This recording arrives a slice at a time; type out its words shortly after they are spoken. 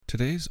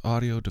Today's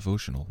audio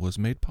devotional was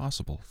made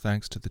possible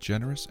thanks to the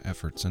generous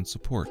efforts and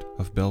support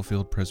of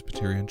Bellefield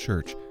Presbyterian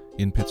Church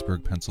in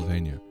Pittsburgh,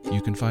 Pennsylvania.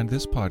 You can find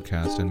this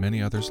podcast and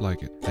many others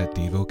like it at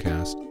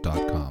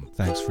devocast.com.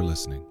 Thanks for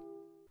listening.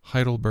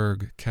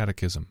 Heidelberg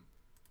Catechism.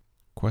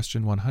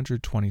 Question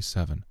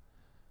 127.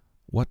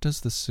 What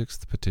does the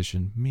sixth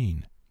petition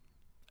mean?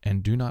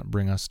 And do not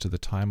bring us to the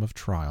time of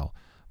trial,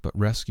 but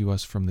rescue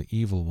us from the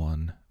evil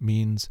one,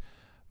 means,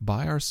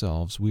 by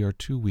ourselves we are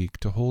too weak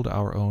to hold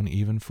our own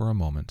even for a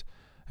moment,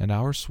 and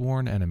our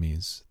sworn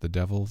enemies, the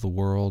devil, the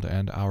world,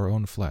 and our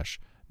own flesh,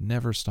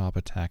 never stop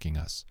attacking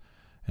us.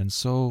 And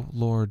so,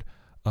 Lord,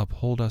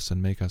 uphold us and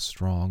make us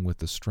strong with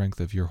the strength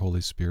of your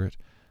Holy Spirit,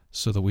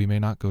 so that we may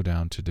not go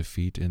down to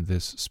defeat in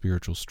this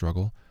spiritual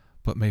struggle,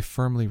 but may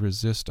firmly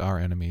resist our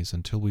enemies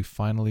until we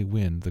finally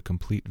win the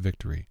complete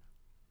victory.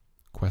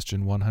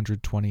 Question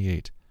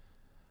 128.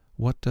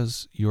 What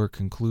does your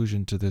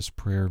conclusion to this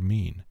prayer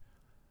mean?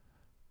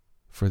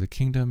 For the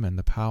kingdom and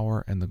the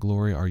power and the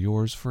glory are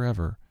yours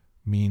forever,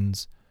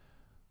 means,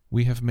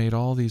 we have made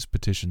all these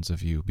petitions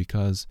of you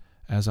because,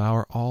 as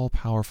our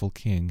all-powerful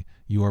King,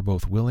 you are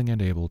both willing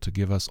and able to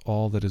give us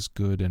all that is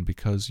good, and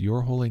because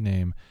your holy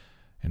name,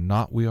 and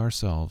not we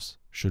ourselves,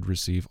 should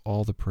receive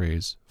all the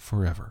praise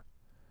forever.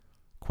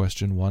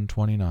 Question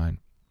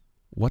 129.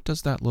 What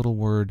does that little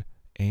word,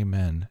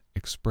 Amen,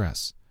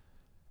 express?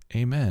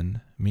 Amen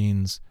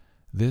means,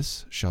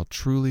 this shall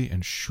truly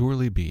and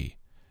surely be.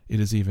 It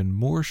is even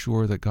more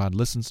sure that God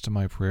listens to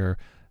my prayer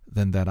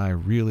than that I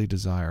really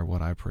desire what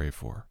I pray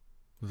for.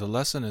 The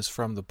lesson is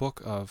from the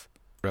book of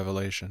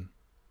Revelation.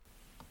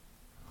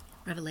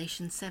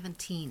 Revelation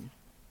 17.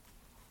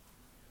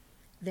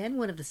 Then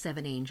one of the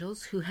seven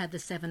angels, who had the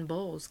seven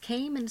bowls,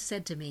 came and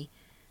said to me,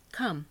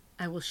 Come,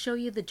 I will show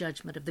you the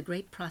judgment of the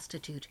great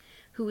prostitute,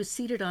 who is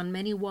seated on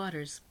many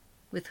waters,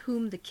 with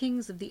whom the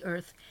kings of the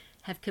earth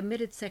have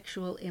committed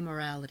sexual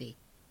immorality.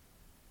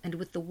 And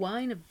with the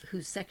wine of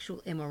whose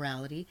sexual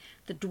immorality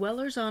the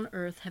dwellers on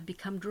earth have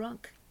become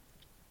drunk.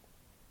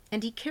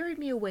 And he carried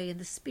me away in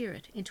the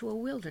spirit into a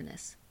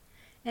wilderness,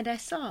 and I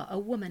saw a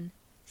woman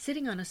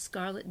sitting on a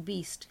scarlet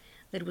beast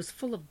that was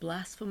full of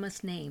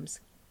blasphemous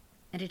names,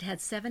 and it had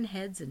 7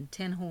 heads and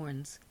 10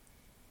 horns.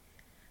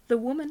 The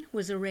woman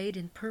was arrayed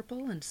in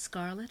purple and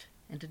scarlet,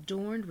 and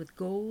adorned with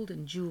gold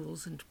and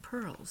jewels and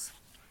pearls,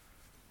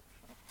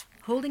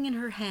 holding in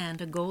her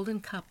hand a golden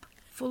cup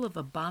full of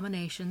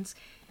abominations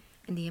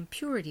and the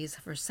impurities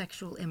of her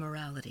sexual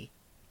immorality.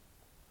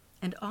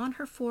 And on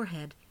her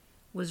forehead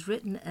was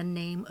written a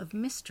name of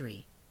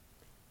mystery,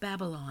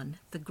 Babylon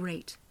the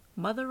Great,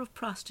 mother of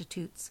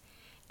prostitutes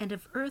and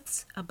of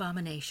earth's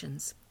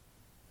abominations.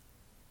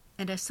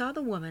 And I saw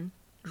the woman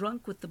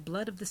drunk with the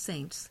blood of the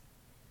saints,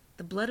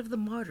 the blood of the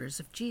martyrs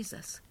of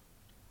Jesus.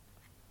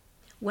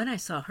 When I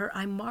saw her,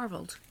 I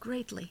marveled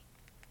greatly.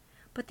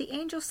 But the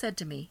angel said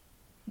to me,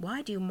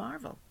 Why do you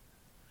marvel?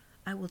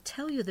 I will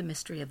tell you the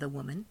mystery of the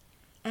woman,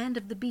 and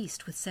of the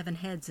beast with 7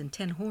 heads and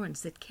 10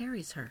 horns that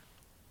carries her.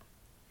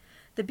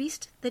 The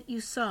beast that you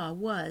saw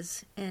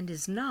was, and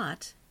is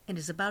not, and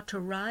is about to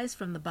rise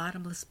from the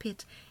bottomless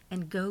pit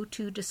and go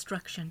to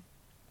destruction.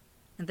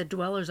 And the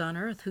dwellers on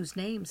earth, whose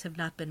names have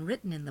not been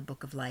written in the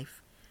book of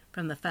life,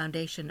 from the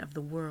foundation of the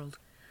world,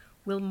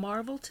 will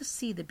marvel to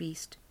see the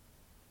beast,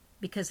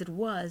 because it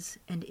was,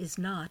 and is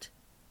not,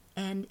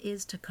 and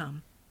is to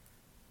come.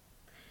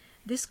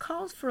 This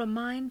calls for a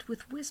mind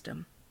with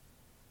wisdom.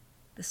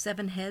 The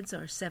 7 heads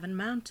are 7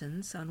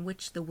 mountains on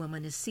which the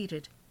woman is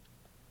seated.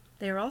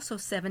 They are also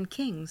 7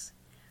 kings,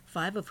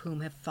 5 of whom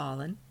have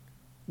fallen.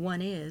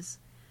 1 is,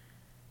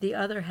 the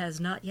other has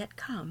not yet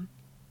come,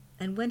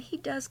 and when he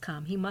does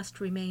come, he must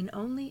remain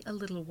only a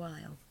little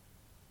while.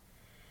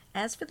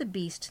 As for the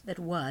beast that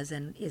was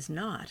and is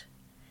not,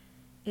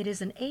 it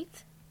is an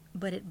 8th,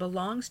 but it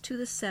belongs to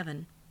the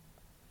 7,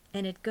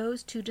 and it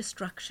goes to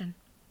destruction.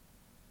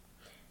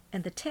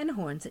 And the 10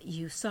 horns that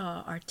you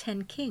saw are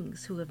 10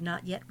 kings who have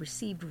not yet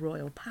received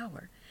royal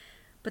power,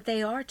 but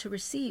they are to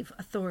receive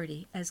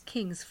authority as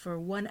kings for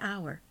 1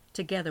 hour,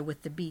 together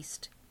with the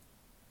beast.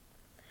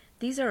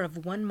 These are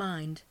of one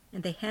mind,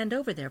 and they hand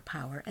over their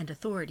power and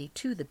authority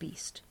to the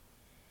beast.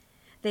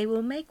 They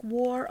will make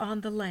war on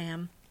the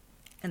Lamb,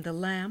 and the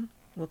Lamb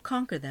will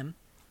conquer them,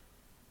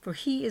 for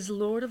he is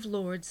Lord of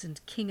lords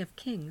and King of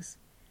kings,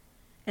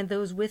 and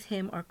those with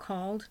him are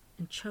called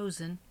and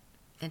chosen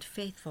and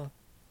faithful.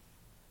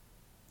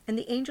 And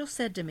the angel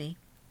said to me,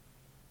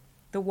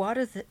 The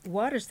waters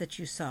that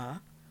you saw,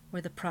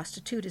 where the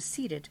prostitute is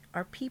seated,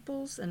 are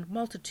peoples and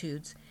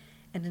multitudes,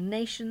 and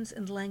nations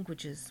and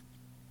languages.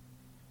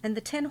 And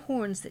the 10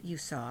 horns that you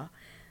saw,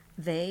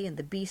 they and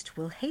the beast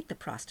will hate the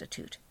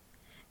prostitute.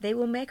 They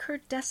will make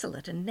her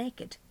desolate and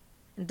naked,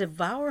 and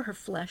devour her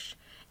flesh,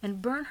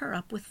 and burn her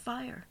up with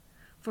fire.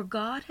 For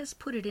God has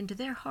put it into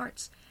their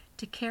hearts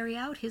to carry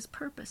out his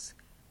purpose,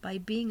 by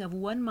being of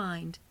one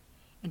mind,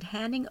 and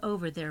handing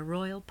over their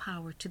royal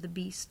power to the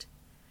beast,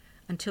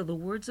 until the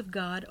words of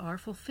God are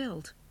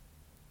fulfilled.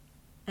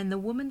 And the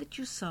woman that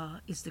you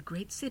saw is the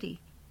great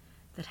city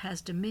that has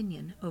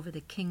dominion over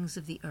the kings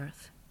of the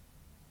earth.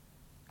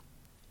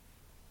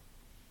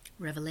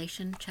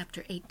 Revelation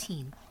chapter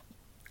 18.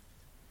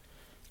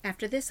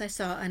 After this I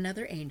saw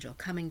another angel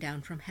coming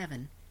down from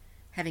heaven,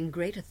 having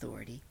great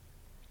authority.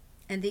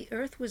 And the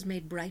earth was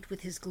made bright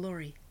with his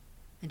glory.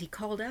 And he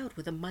called out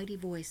with a mighty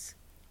voice,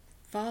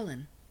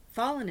 Fallen,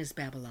 fallen is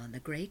Babylon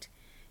the Great.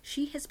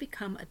 She has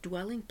become a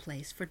dwelling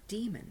place for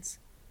demons,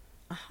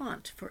 a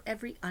haunt for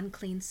every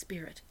unclean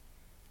spirit,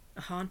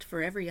 a haunt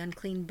for every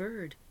unclean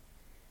bird,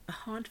 a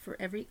haunt for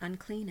every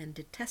unclean and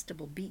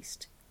detestable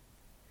beast.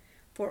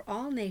 For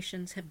all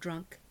nations have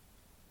drunk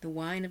the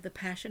wine of the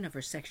passion of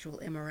her sexual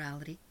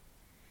immorality,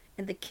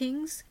 and the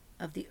kings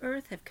of the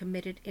earth have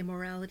committed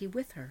immorality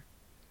with her,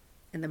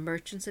 and the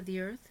merchants of the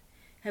earth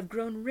have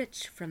grown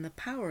rich from the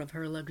power of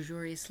her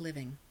luxurious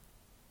living.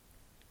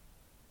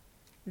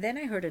 Then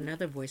I heard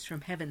another voice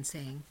from heaven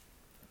saying,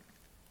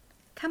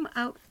 Come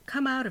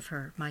out of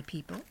her, my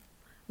people,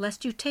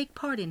 lest you take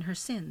part in her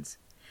sins,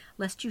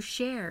 lest you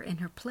share in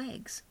her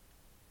plagues.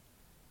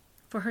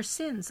 For her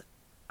sins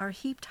are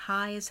heaped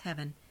high as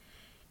heaven,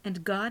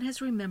 and God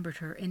has remembered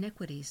her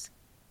iniquities.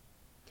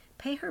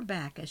 Pay her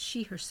back as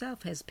she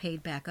herself has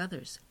paid back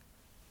others,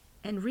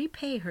 and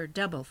repay her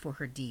double for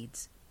her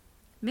deeds.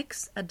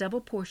 Mix a double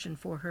portion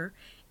for her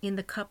in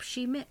the cup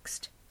she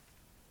mixed,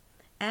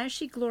 as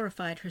she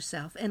glorified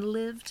herself and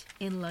lived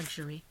in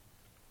luxury.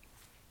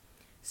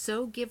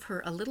 So give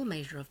her a little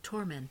measure of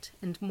torment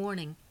and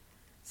mourning,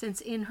 since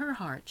in her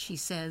heart she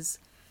says,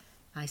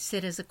 I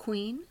sit as a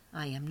queen,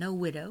 I am no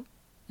widow,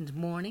 and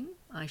mourning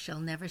I shall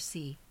never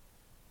see.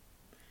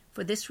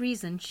 For this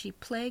reason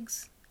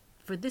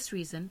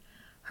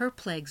her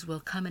plagues will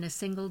come in a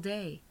single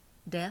day,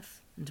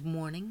 death and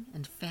mourning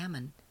and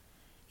famine,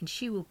 and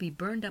she will be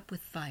burned up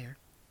with fire.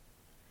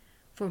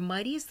 For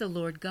mighty is the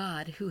Lord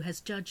God who has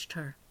judged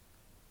her.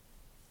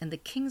 And the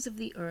kings of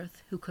the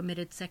earth who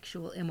committed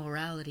sexual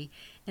immorality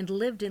and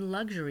lived in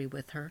luxury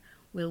with her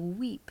will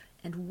weep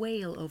and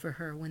wail over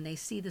her when they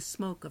see the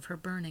smoke of her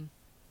burning.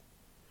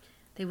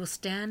 They will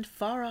stand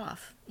far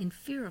off in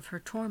fear of her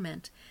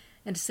torment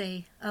and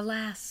say,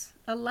 Alas,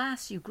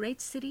 alas, you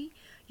great city,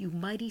 you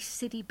mighty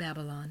city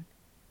Babylon,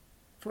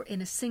 for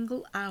in a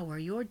single hour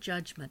your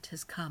judgment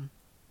has come.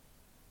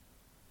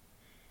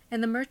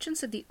 And the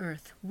merchants of the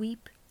earth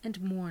weep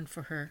and mourn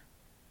for her,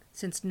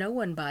 since no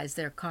one buys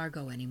their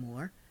cargo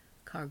anymore,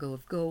 cargo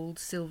of gold,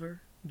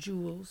 silver,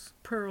 jewels,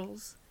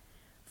 pearls,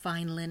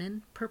 fine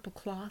linen, purple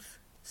cloth,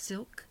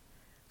 silk,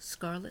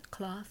 scarlet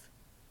cloth,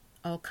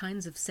 all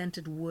kinds of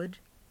scented wood,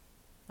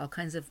 all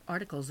kinds of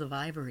articles of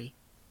ivory,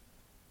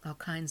 all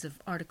kinds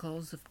of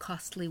articles of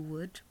costly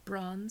wood,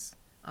 bronze,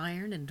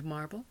 iron, and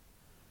marble,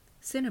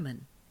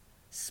 cinnamon,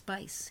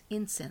 spice,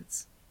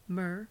 incense,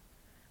 myrrh,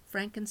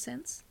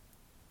 frankincense,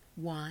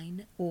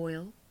 wine,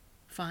 oil,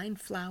 fine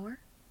flour,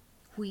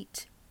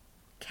 wheat,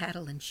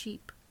 cattle and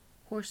sheep,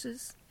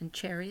 horses and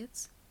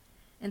chariots,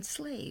 and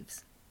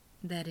slaves,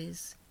 that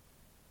is,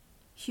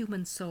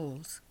 human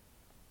souls.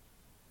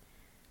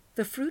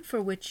 The fruit for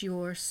which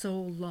your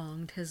soul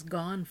longed has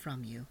gone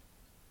from you,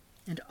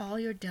 and all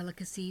your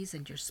delicacies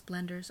and your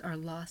splendors are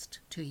lost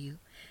to you,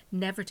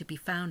 never to be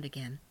found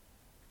again.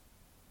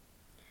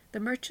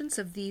 The merchants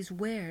of these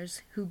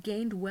wares who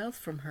gained wealth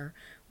from her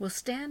will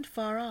stand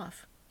far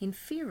off, in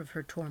fear of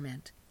her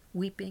torment,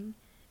 weeping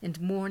and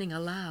mourning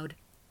aloud.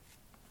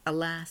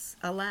 Alas,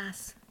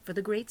 alas, for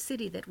the great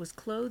city that was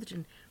clothed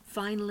in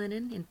fine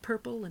linen, in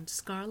purple and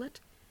scarlet,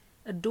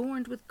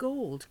 adorned with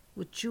gold,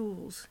 with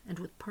jewels, and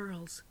with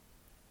pearls.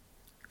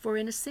 For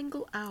in a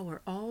single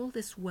hour all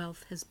this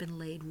wealth has been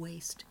laid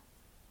waste.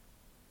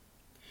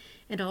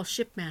 And all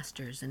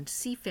shipmasters and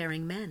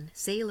seafaring men,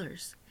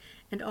 sailors,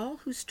 and all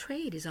whose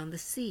trade is on the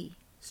sea,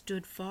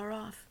 stood far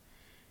off,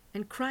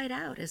 and cried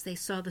out as they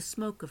saw the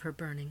smoke of her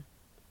burning,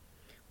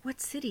 What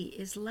city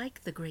is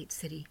like the great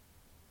city?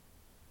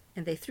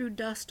 And they threw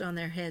dust on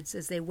their heads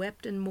as they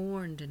wept and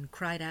mourned and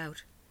cried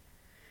out,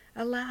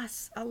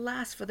 Alas,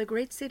 alas, for the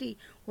great city,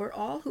 where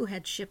all who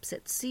had ships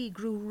at sea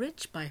grew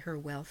rich by her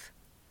wealth.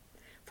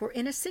 For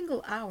in a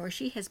single hour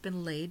she has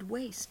been laid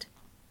waste.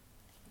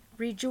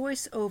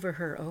 Rejoice over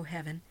her, O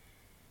heaven,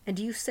 and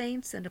you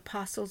saints and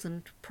apostles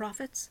and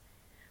prophets,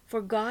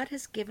 for God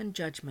has given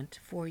judgment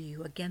for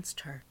you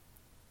against her.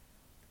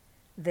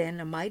 Then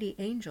a mighty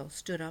angel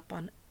stood up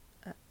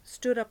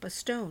a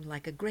stone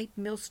like a great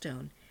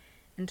millstone,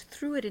 and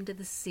threw it into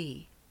the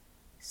sea,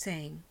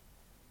 saying,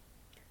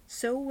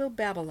 So will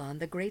Babylon,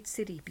 the great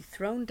city, be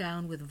thrown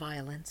down with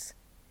violence,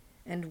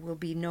 and will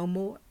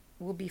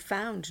be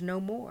found no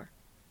more.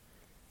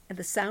 And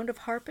the sound of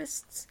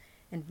harpists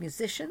and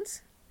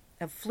musicians,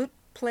 of flute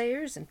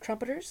players and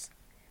trumpeters,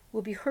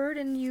 will be heard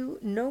in you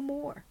no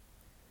more.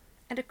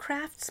 And a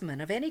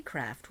craftsman of any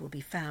craft will be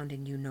found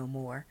in you no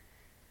more.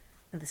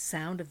 And the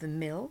sound of the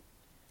mill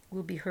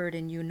will be heard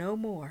in you no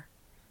more.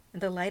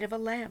 And the light of a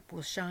lamp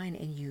will shine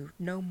in you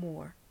no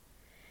more.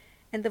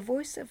 And the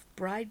voice of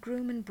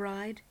bridegroom and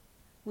bride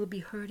will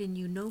be heard in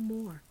you no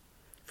more.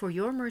 For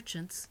your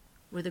merchants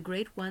were the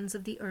great ones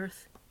of the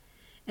earth,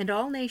 and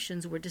all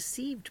nations were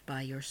deceived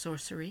by your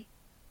sorcery.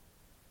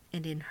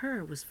 And in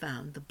her was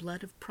found the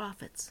blood of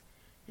prophets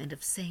and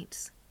of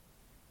saints,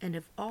 and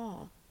of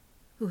all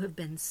who have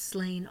been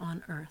slain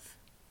on earth.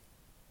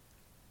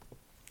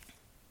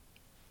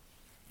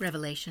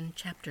 Revelation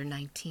chapter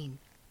 19.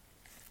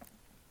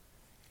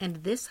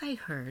 And this I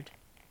heard,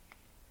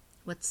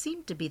 what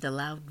seemed to be the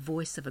loud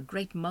voice of a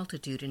great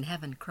multitude in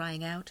heaven,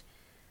 crying out,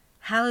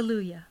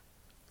 Hallelujah!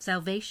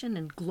 Salvation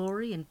and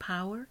glory and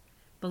power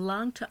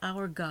belong to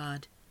our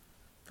God,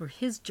 for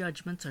his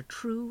judgments are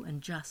true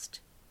and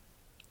just.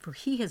 For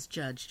he has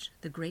judged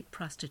the great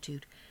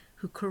prostitute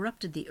who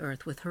corrupted the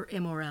earth with her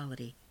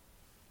immorality,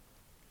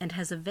 and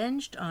has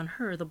avenged on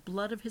her the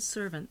blood of his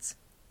servants.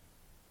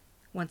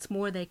 Once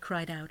more they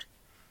cried out,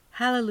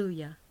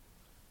 Hallelujah!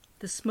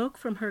 The smoke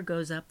from her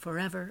goes up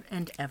forever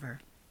and ever.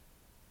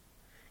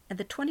 And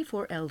the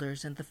 24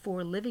 elders and the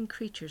 4 living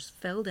creatures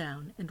fell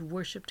down and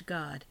worshipped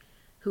God,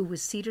 who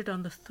was seated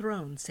on the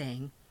throne,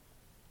 saying,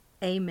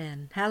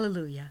 Amen,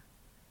 Hallelujah.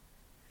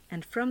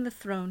 And from the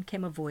throne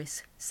came a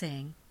voice,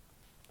 saying,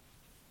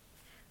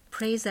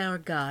 Praise our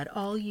God,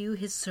 all you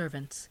his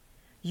servants,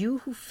 you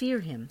who fear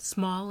him,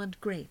 small and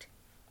great.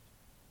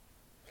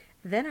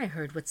 Then I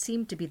heard what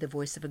seemed to be the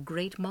voice of a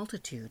great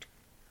multitude,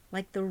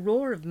 like the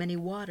roar of many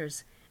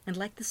waters, and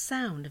like the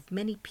sound of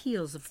many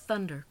peals of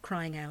thunder,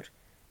 crying out,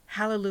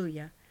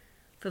 Hallelujah!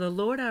 For the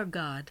Lord our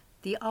God,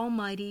 the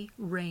Almighty,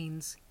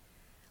 reigns.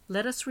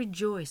 Let us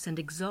rejoice and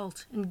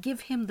exult, and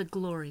give him the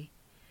glory.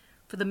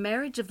 For the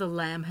marriage of the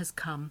Lamb has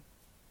come,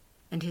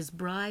 and his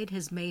bride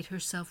has made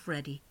herself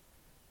ready.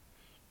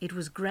 It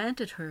was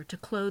granted her to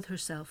clothe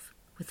herself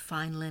with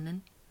fine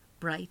linen,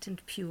 bright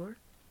and pure.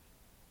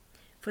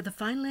 For the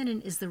fine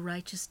linen is the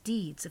righteous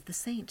deeds of the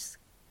saints.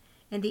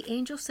 And the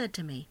angel said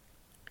to me,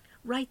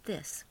 Write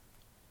this,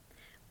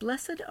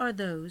 Blessed are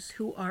those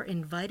who are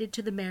invited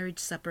to the marriage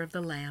supper of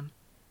the Lamb.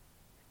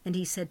 And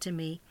he said to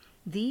me,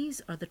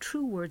 These are the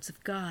true words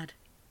of God.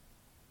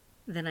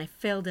 Then I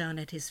fell down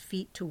at his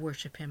feet to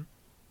worship him.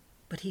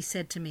 But he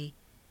said to me,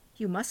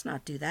 You must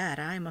not do that.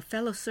 I am a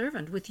fellow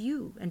servant with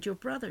you and your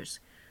brothers,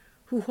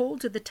 who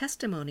hold to the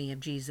testimony of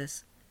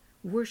Jesus.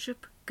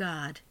 Worship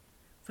God,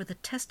 for the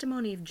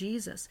testimony of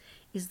Jesus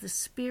is the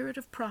spirit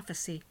of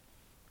prophecy.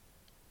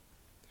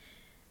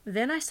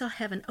 Then I saw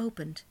heaven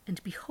opened,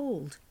 and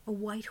behold, a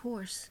white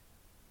horse.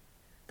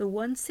 The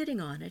one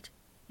sitting on it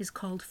is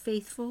called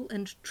Faithful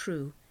and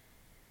True,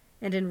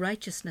 and in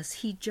righteousness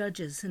he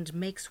judges and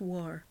makes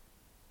war.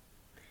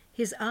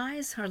 His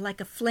eyes are like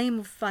a flame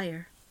of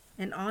fire,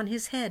 and on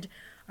his head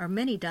are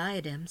many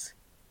diadems,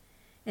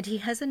 and he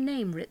has a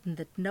name written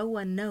that no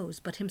one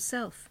knows but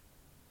himself.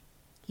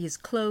 He is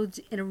clothed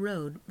in a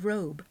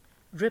robe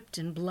dripped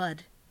in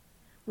blood,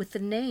 with the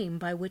name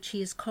by which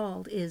he is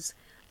called is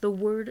the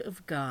Word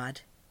of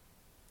God.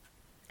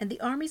 And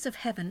the armies of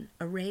heaven,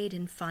 arrayed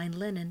in fine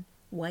linen,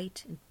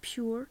 white and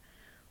pure,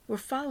 were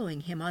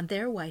following him on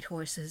their white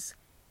horses.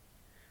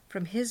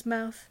 From his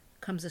mouth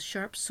comes a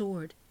sharp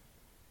sword,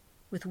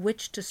 with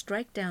which to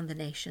strike down the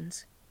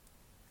nations,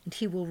 and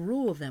he will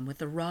rule them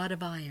with a rod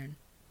of iron.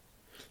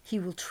 He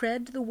will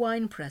tread the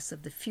winepress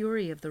of the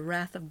fury of the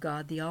wrath of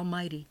God the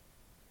Almighty.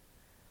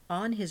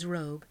 On his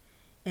robe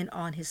and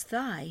on his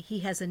thigh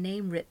he has a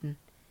name written,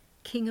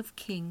 King of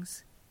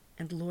Kings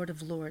and Lord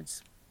of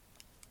Lords.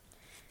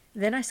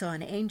 Then I saw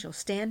an angel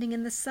standing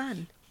in the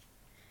sun,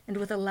 and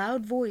with a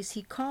loud voice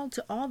he called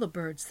to all the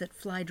birds that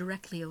fly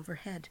directly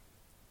overhead,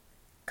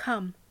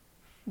 Come,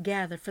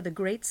 gather for the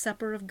great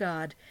supper of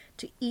God,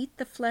 to eat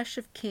the flesh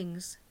of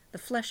kings, the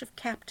flesh of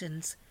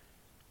captains,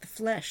 the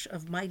flesh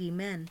of mighty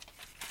men,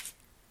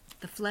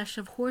 the flesh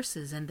of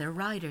horses and their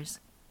riders,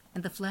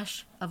 and the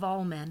flesh of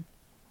all men,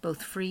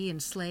 both free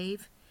and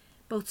slave,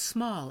 both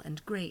small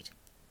and great.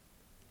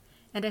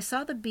 And I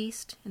saw the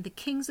beast and the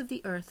kings of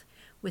the earth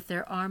with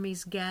their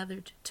armies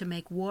gathered to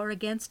make war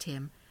against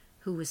him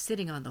who was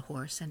sitting on the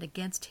horse and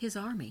against his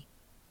army.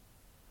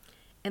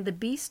 And the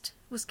beast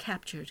was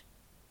captured,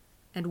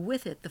 and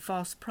with it the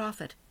false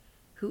prophet,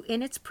 who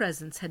in its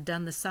presence had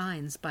done the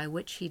signs by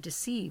which he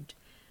deceived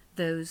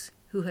those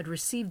who had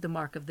received the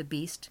mark of the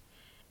beast,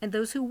 and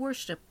those who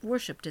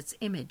worshipped its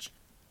image.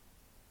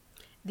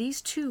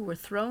 These two were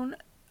thrown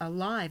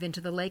alive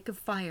into the lake of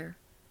fire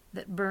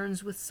that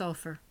burns with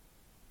sulfur,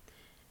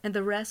 and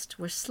the rest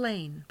were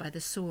slain by the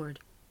sword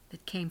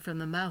that came from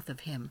the mouth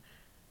of him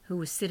who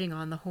was sitting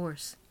on the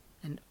horse,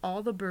 and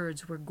all the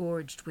birds were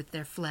gorged with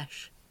their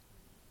flesh.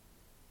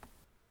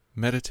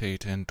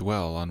 Meditate and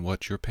dwell on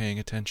what you're paying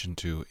attention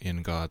to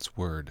in God's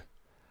Word.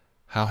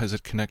 How has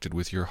it connected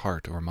with your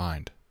heart or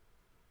mind?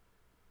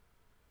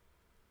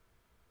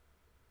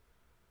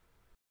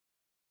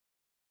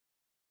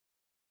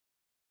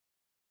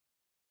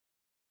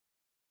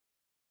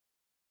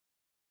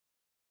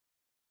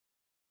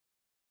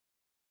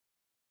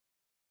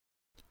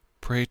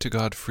 Pray to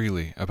God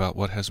freely about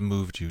what has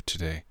moved you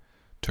today.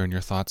 Turn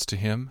your thoughts to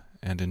Him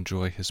and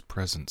enjoy His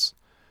presence.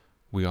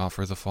 We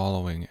offer the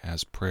following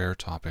as prayer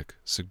topic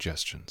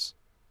suggestions.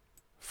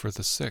 For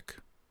the sick,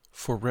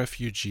 for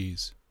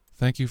refugees.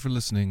 Thank you for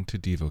listening to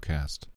DevoCast.